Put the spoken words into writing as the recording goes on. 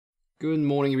Good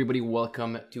morning everybody,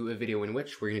 welcome to a video in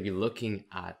which we're going to be looking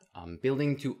at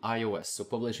building to iOS, so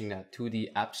publishing that to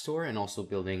the App Store and also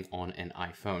building on an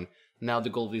iPhone. Now the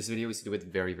goal of this video is to do it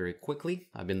very quickly.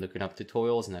 I've been looking up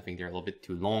tutorials and I think they're a little bit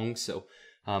too long, so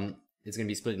it's going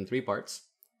to be split in three parts.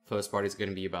 First part is going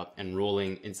to be about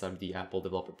enrolling inside the Apple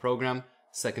developer program.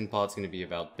 Second part is going to be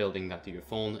about building that to your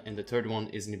phone, and the third one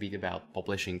is going to be about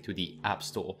publishing to the App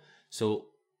Store. So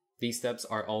these steps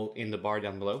are all in the bar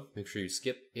down below. Make sure you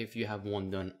skip if you have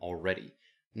one done already.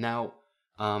 Now,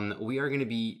 we are going to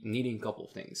be needing a couple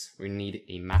of things. We're going to need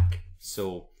a Mac,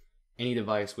 so any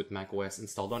device with macOS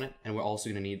installed on it, and we're also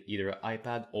going to need either an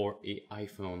iPad or an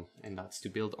iPhone, and that's to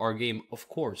build our game, of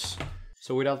course.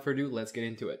 So without further ado, let's get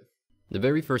into it. The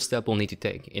very first step we'll need to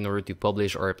take in order to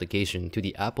publish our application to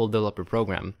the Apple developer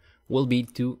program will be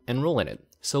to enroll in it.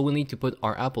 So we'll need to put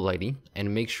our Apple ID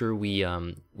and make sure we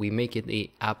make it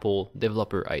a Apple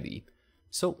developer ID.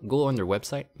 So go on their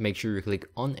website, make sure you click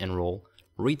on Enroll,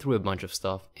 read through a bunch of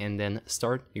stuff, and then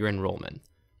start your enrollment.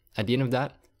 At the end of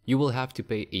that, you will have to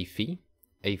pay a fee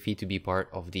to be part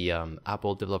of the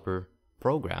Apple developer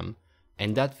program.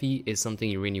 And that fee is something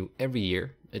you renew every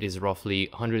year. It is roughly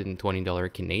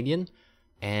 $120 Canadian,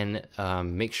 and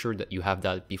make sure that you have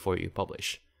that before you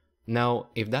publish. Now,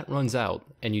 if that runs out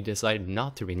and you decide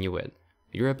not to renew it,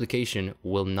 your application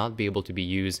will not be able to be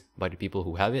used by the people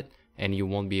who have it, and you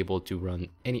won't be able to run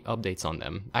any updates on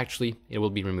them. Actually, it will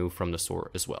be removed from the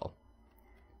store as well.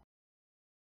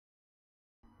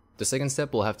 The second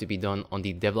step will have to be done on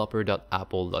the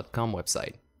developer.apple.com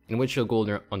website, in which you'll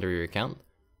go under your account,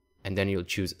 and then you'll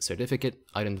choose Certificate,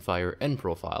 Identifier, and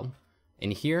Profile.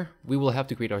 And here, we will have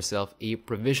to create ourselves a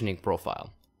provisioning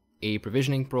profile. A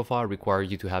provisioning profile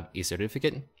requires you to have a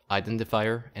certificate,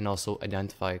 identifier, and also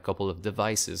identify a couple of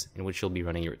devices in which you'll be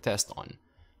running your test on.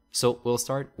 So we'll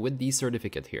start with the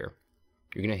certificate here.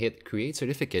 You're going to hit Create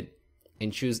Certificate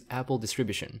and choose Apple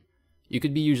Distribution. You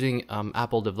could be using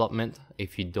Apple Development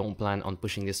if you don't plan on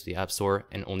pushing this to the App Store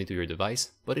and only to your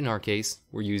device, but in our case,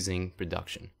 we're using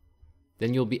Production.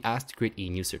 Then you'll be asked to create a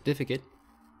new certificate.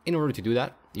 In order to do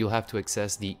that, you'll have to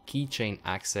access the Keychain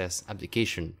Access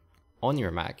application on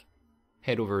your Mac.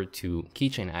 Head over to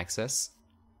Keychain Access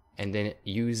and then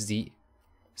use the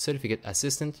Certificate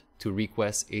Assistant to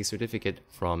request a certificate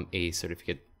from a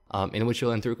certificate in which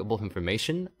you'll enter a couple of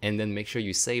information, and then make sure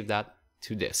you save that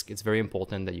to disk. It's very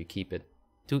important that you keep it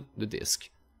to the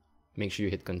disk. Make sure you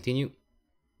hit Continue,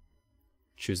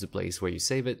 choose the place where you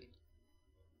save it,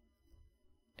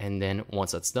 and then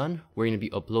once that's done, we're going to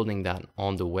be uploading that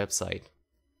on the website.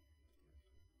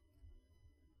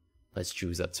 Let's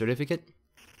choose that certificate.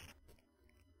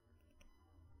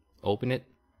 Open it,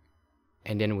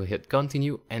 and then we'll hit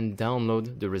continue and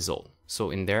download the result. So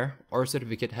in there, our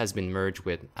certificate has been merged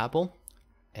with Apple,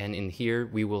 and in here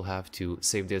we will have to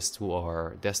save this to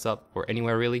our desktop or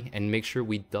anywhere really, and make sure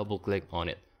we double click on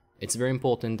it. It's very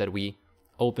important that we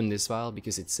open this file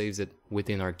because it saves it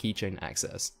within our Keychain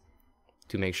Access.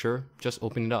 To make sure, just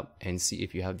open it up and see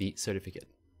if you have the certificate.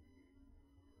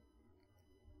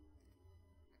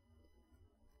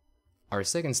 Our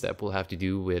second step will have to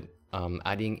do with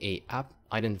adding a app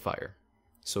identifier.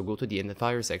 So go to the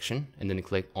identifier section and then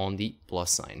click on the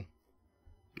plus sign.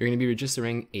 You're going to be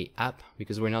registering a app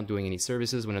because we're not doing any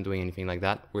services, we're not doing anything like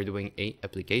that. We're doing a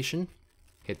application.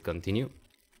 Hit continue.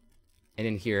 And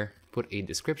in here, put a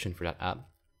description for that app.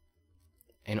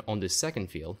 And on the second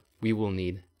field, we will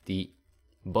need the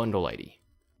bundle ID.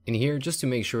 In here, just to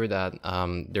make sure that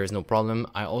there's no problem,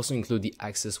 I also include the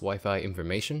access Wi-Fi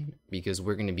information because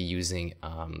we're going to be using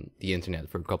the internet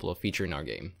for a couple of features in our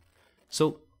game.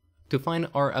 So to find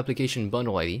our application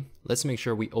bundle ID, let's make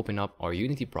sure we open up our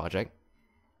Unity project.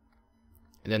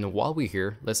 And then while we're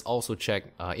here, let's also check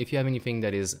if you have anything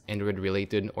that is Android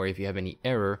related, or if you have any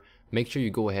error, make sure you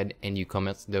go ahead and you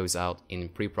comment those out in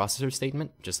preprocessor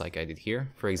statement, just like I did here.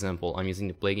 For example, I'm using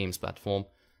the Play Games platform,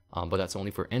 but that's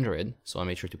only for Android, so I'll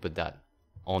make sure to put that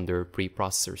on their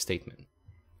preprocessor statement.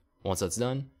 Once that's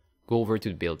done, go over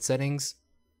to Build Settings,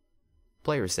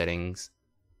 Player Settings,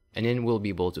 and then we'll be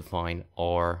able to find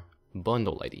our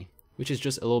bundle ID, which is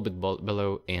just a little bit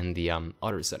below in the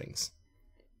other settings.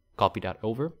 Copy that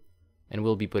over, and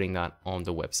we'll be putting that on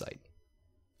the website.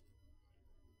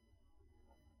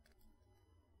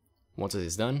 Once it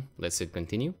is done, let's hit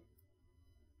Continue.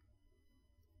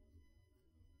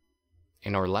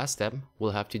 And our last step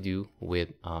will have to do with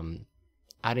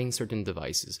adding certain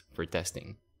devices for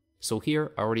testing. So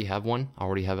here, I already have one. I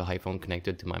already have an iPhone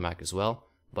connected to my Mac as well.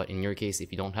 But in your case,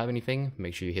 if you don't have anything,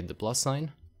 make sure you hit the plus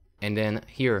sign. And then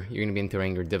here, you're going to be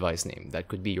entering your device name. That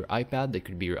could be your iPad, that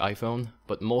could be your iPhone.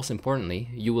 But most importantly,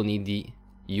 you will need the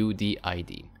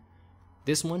UDID.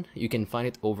 This one, you can find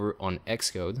it over on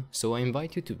Xcode, so I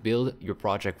invite you to build your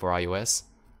project for iOS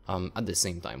at the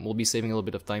same time. We'll be saving a little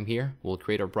bit of time here. We'll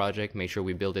create our project, make sure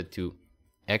we build it to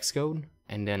Xcode,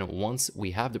 and then once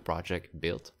we have the project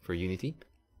built for Unity,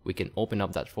 we can open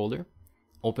up that folder,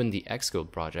 open the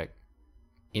Xcode project,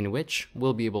 in which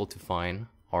we'll be able to find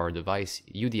our device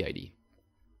UDID.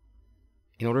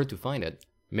 In order to find it,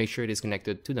 make sure it is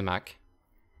connected to the Mac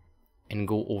and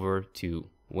go over to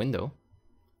Window,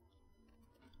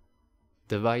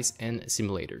 Device and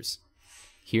Simulators.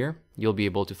 Here, you'll be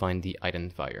able to find the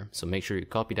identifier, so make sure you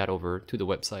copy that over to the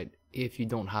website if you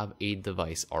don't have a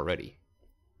device already.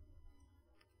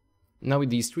 Now with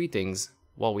these three things,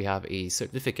 while we have a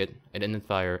certificate,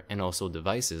 identifier, and also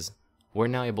devices, we're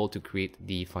now able to create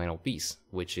the final piece,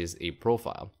 which is a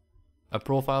profile. A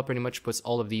profile pretty much puts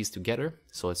all of these together,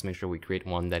 so let's make sure we create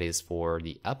one that is for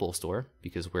the Apple Store,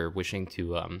 because we're wishing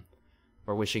to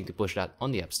push that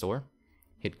on the App Store.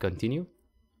 Hit continue,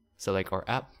 select our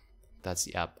app, that's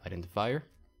the app identifier.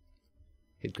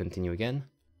 Hit continue again,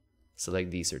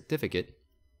 select the certificate,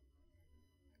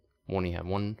 we only have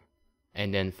one,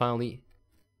 and then finally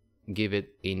give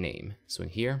it a name. So in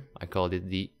here, I called it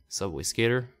the Subway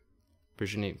Skater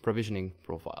provisioning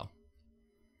profile.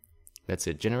 Let's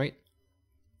hit generate,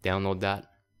 download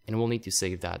that, and we'll need to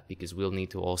save that because we'll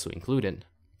need to also include it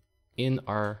in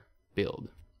our build.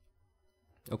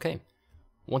 Okay,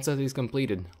 once that is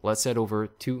completed, let's head over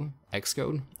to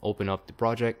Xcode, open up the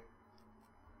project.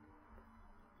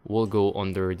 We'll go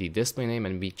under the display name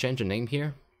and we change the name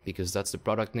here because that's the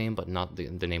product name but not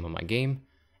the name of my game.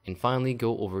 And finally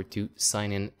go over to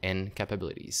sign in and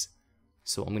capabilities.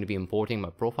 So I'm going to be importing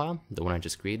my profile, the one I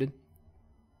just created.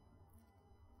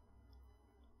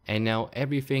 And now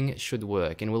everything should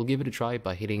work, and we'll give it a try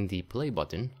by hitting the play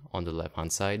button on the left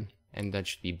hand side, and that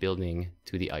should be building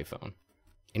to the iPhone.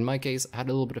 In my case, I had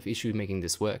a little bit of issue making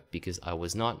this work because I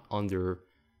was not under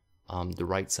the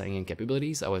right signing in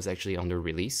capabilities. I was actually under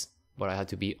release, but I had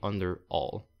to be under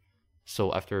all.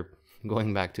 So after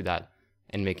going back to that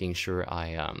and making sure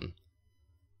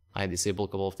I disabled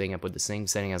a couple of things, I put the same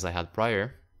setting as I had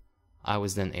prior, I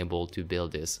was then able to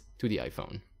build this to the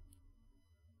iPhone.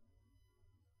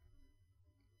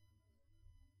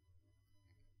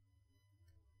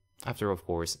 After, of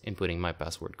course, inputting my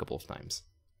password a couple of times.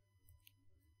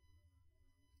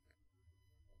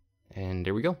 And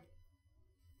there we go.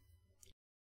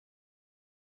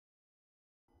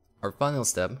 Our final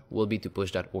step will be to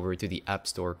push that over to the App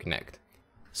Store Connect.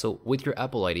 So with your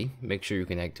Apple ID, make sure you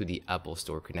connect to the Apple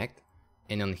Store Connect,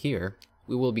 and on here,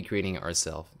 we will be creating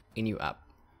ourselves a new app.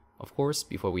 Of course,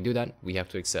 before we do that, we have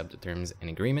to accept the terms and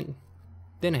agreement,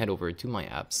 then head over to My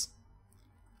Apps.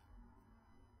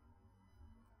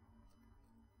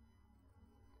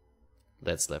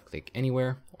 Let's left click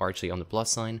anywhere, or actually on the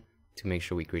plus sign, to make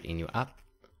sure we create a new app.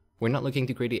 We're not looking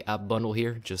to create an app bundle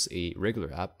here, just a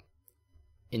regular app.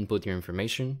 Input your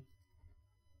information.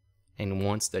 And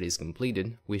once that is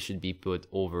completed, we should be put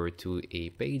over to a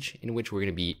page in which we're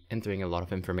going to be entering a lot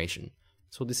of information.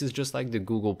 So this is just like the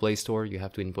Google Play Store. You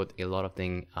have to input a lot of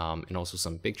things and also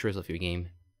some pictures of your game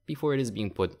before it is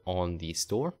being put on the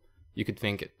store. You can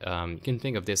think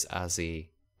of this as a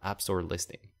App Store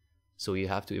listing. So you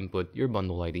have to input your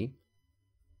bundle ID,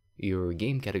 your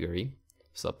game category,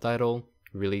 subtitle,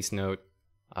 release note,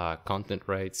 content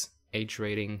rights, age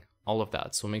rating, all of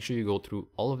that. So make sure you go through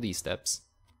all of these steps.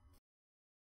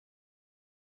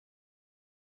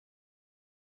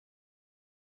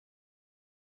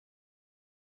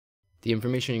 The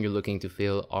information you're looking to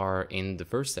fill are in the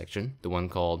first section, the one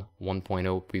called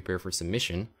 1.0 Prepare for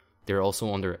Submission. They're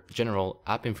also under General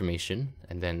App Information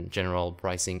and then General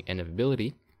Pricing and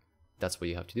Availability. That's what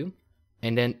you have to do.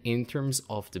 And then in terms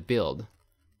of the build,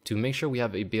 to make sure we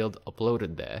have a build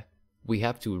uploaded there, we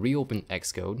have to reopen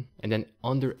Xcode, and then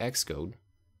under Xcode,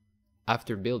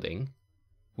 after building,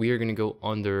 we are going to go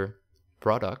under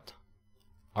Product,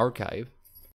 Archive,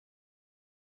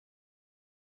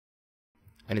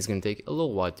 and it's going to take a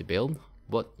little while to build,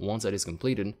 but once that is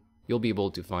completed, you'll be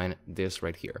able to find this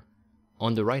right here.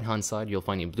 On the right hand side, you'll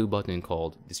find a blue button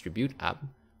called Distribute App,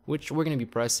 which we're going to be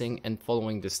pressing and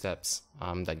following the steps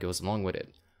that goes along with it.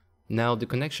 Now, the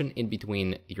connection in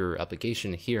between your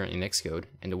application here in Xcode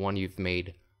and the one you've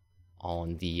made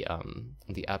on the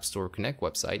App Store Connect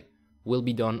website will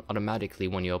be done automatically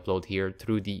when you upload here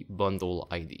through the bundle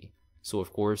ID. So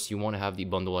of course, you want to have the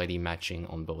bundle ID matching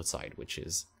on both sides, which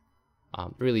is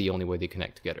really the only way they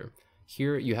connect together.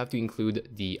 Here, you have to include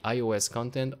the iOS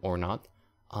content or not.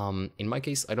 In my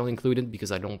case, I don't include it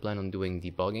because I don't plan on doing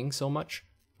debugging so much.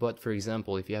 But for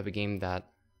example, if you have a game that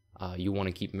you want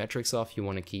to keep metrics off, you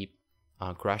want to keep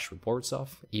crash reports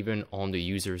off, even on the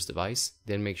user's device,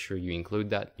 then make sure you include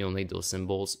that. You'll need those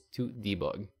symbols to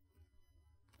debug.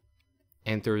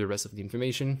 Enter the rest of the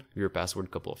information, your password a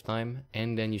couple of times,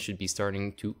 and then you should be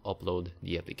starting to upload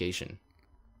the application.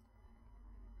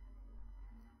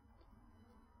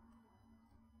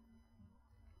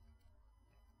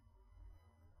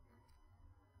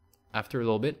 After a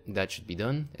little bit, that should be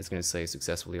done. It's going to say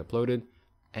successfully uploaded.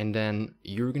 And then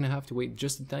you're going to have to wait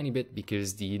just a tiny bit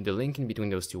because the link in between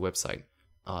those two websites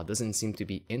doesn't seem to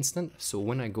be instant. So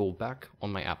when I go back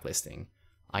on my app listing,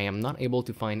 I am not able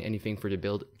to find anything for the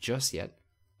build just yet.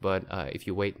 But if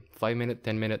you wait 5 minutes,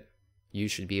 10 minutes, you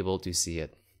should be able to see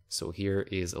it. So here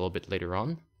is a little bit later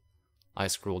on. I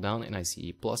scroll down and I see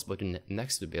a plus button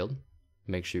next to build.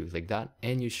 Make sure you click that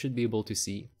and you should be able to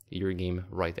see your game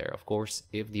right there. Of course,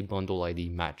 if the bundle ID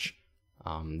match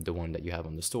the one that you have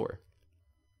on the store.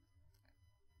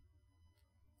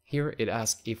 Here it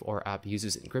asks if our app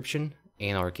uses encryption.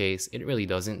 In our case, it really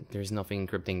doesn't. There's nothing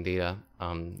encrypting data.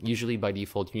 Usually by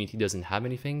default, Unity doesn't have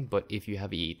anything, but if you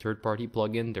have a third-party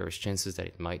plugin, there's chances that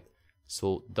it might.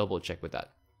 So double check with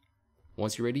that.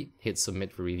 Once you're ready, hit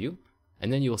submit for review,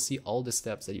 and then you'll see all the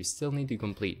steps that you still need to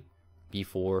complete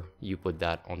before you put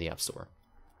that on the App Store.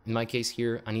 In my case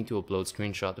here, I need to upload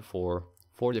screenshot for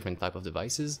 4 different type of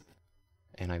devices,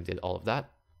 and I did all of that.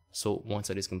 So once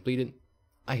that is completed,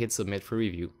 I hit submit for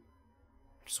review.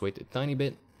 Just wait a tiny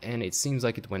bit, and it seems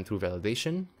like it went through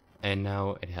validation, and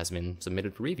now it has been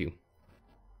submitted for review.